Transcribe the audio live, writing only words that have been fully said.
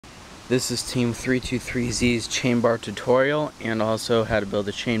This is Team 323Z's chain bar tutorial, and also how to build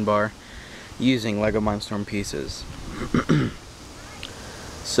a chain bar using Lego Mindstorm pieces.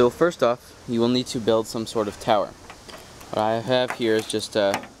 So first off, you will need to build some sort of tower. What I have here is just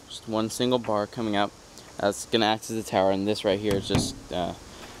one single bar coming up. That's going to act as a tower, and this right here is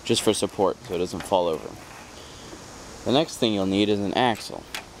just for support, so it doesn't fall over. The next thing you'll need is an axle.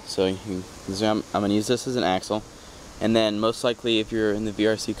 So I'm going to use this as an axle. And then most likely if you're in the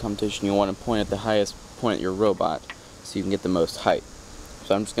VRC competition, you want to point at the highest point at your robot so you can get the most height.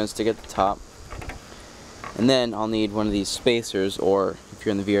 So I'm just going to stick at the top. And then I'll need one of these spacers, or if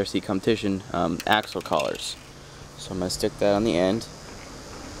you're in the VRC competition, axle collars. So I'm going to stick that on the end,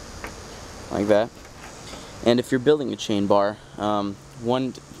 like that. And if you're building a chain bar,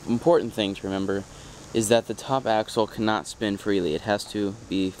 one important thing to remember is that the top axle cannot spin freely. It has to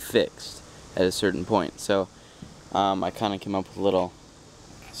be fixed at a certain point. So I kind of came up with a little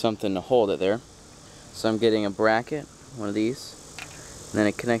something to hold it there. So I'm getting a bracket, one of these, and then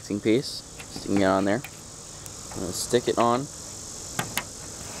a connecting piece, sticking it on there. I'm going to stick it on,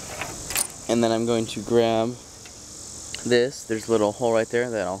 and then I'm going to grab this. There's a little hole right there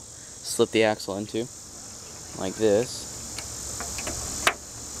that I'll slip the axle into, like this.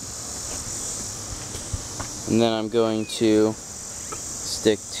 And then I'm going to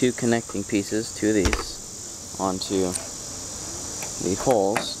stick two connecting pieces, two of these, onto the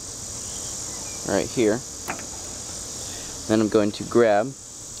holes right here. Then I'm going to grab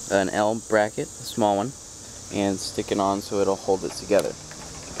an L bracket, a small one, and stick it on so it'll hold it together,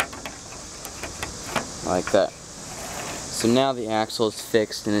 like that. So now the axle is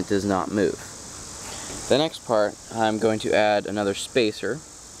fixed and it does not move. The next part, I'm going to add another spacer,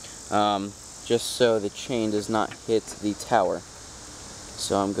 just so the chain does not hit the tower.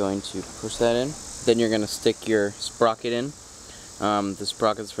 So I'm going to push that in. Then you're going to stick your sprocket in. The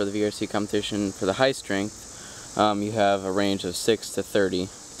sprockets for the VRC competition, for the high strength, you have a range of 6 to 30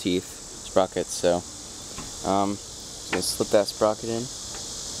 teeth sprockets. So I'm just going to slip that sprocket in.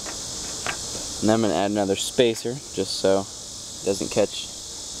 And then I'm going to add another spacer, just so it doesn't catch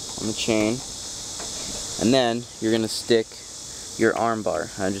on the chain. And then you're going to stick your arm bar.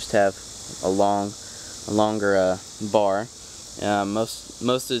 I just have a longer bar.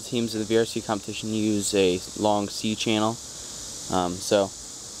 Most of the teams in the VRC competition use a long C channel, so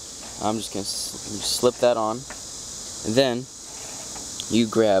I'm just going to slip that on, and then you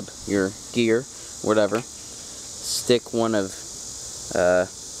grab your gear, whatever, stick one of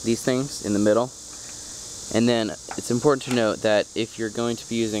these things in the middle, and then it's important to note that if you're going to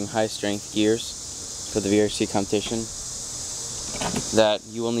be using high strength gears for the VRC competition, that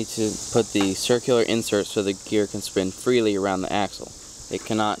you will need to put the circular insert so the gear can spin freely around the axle. It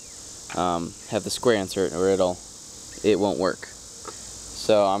cannot have the square insert, or it won't work.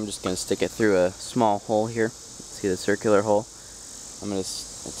 So I'm just going to stick it through a small hole here. See the circular hole? I'm going to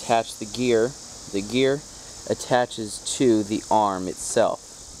attach the gear. The gear attaches to the arm itself,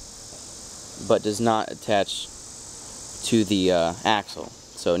 but does not attach to the axle.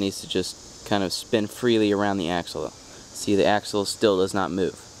 So it needs to just kind of spin freely around the axle. See, the axle still does not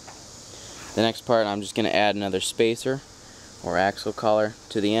move. The next part, I'm just going to add another spacer or axle collar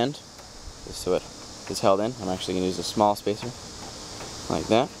to the end, just so it is held in. I'm actually going to use a small spacer, like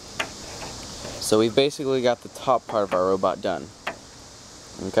that. So we've basically got the top part of our robot done.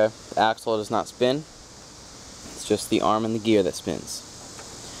 Okay, the axle does not spin. It's just the arm and the gear that spins.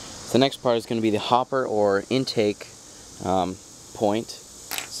 The next part is going to be the hopper or intake point.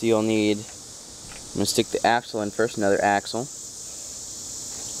 So you'll need, I'm going to stick the axle in first, another axle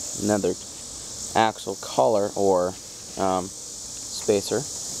collar or spacer.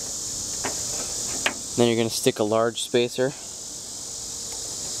 Then you're going to stick a large spacer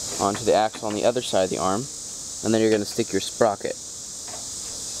onto the axle on the other side of the arm, and then you're going to stick your sprocket.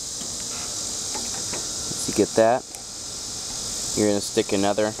 Once you get that, you're going to stick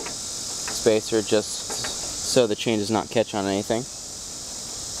another spacer just so the chain does not catch on anything.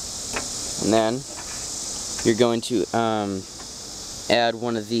 And then you're going to add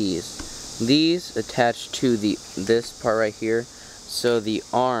one of these. These attach to this part right here, so the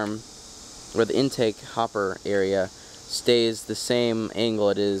arm or the intake hopper area stays the same angle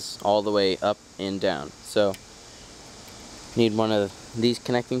it is all the way up and down. So need one of these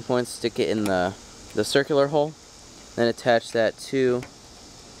connecting points, stick it in the circular hole, then attach that to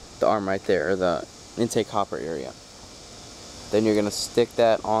the arm right there, or the intake hopper area. Then you're going to stick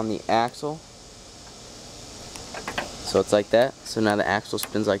that on the axle. So it's like that. So now the axle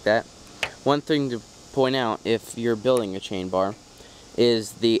spins like that. One thing to point out if you're building a chain bar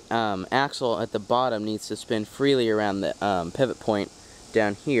is the axle at the bottom needs to spin freely around the pivot point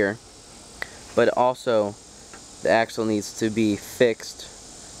down here, but also the axle needs to be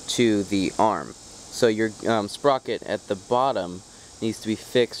fixed to the arm. So your sprocket at the bottom needs to be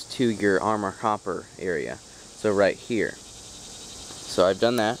fixed to your armor hopper area. So right here. So I've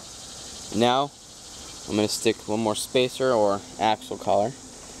done that. Now I'm going to stick one more spacer or axle collar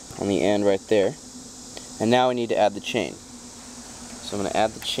on the end right there. And now we need to add the chain. So I'm going to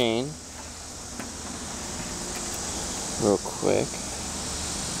add the chain real quick.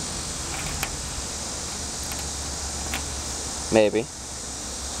 Maybe.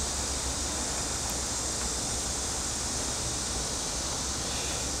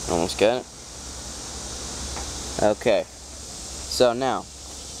 Almost got it. Okay. So now,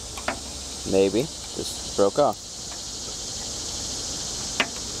 maybe, just broke off.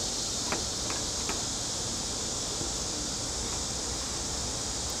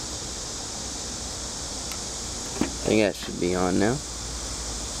 I think that should be on now.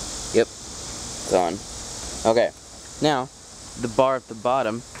 Yep, it's on. Okay, now, the bar at the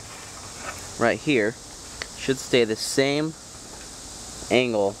bottom, right here, should stay the same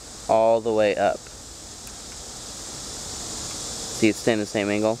angle all the way up. See, it's staying the same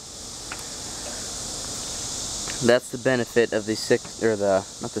angle. That's the benefit of the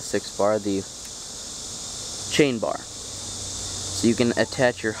the chain bar. So you can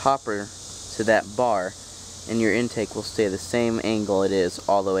attach your hopper to that bar and your intake will stay the same angle it is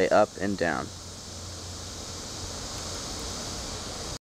all the way up and down.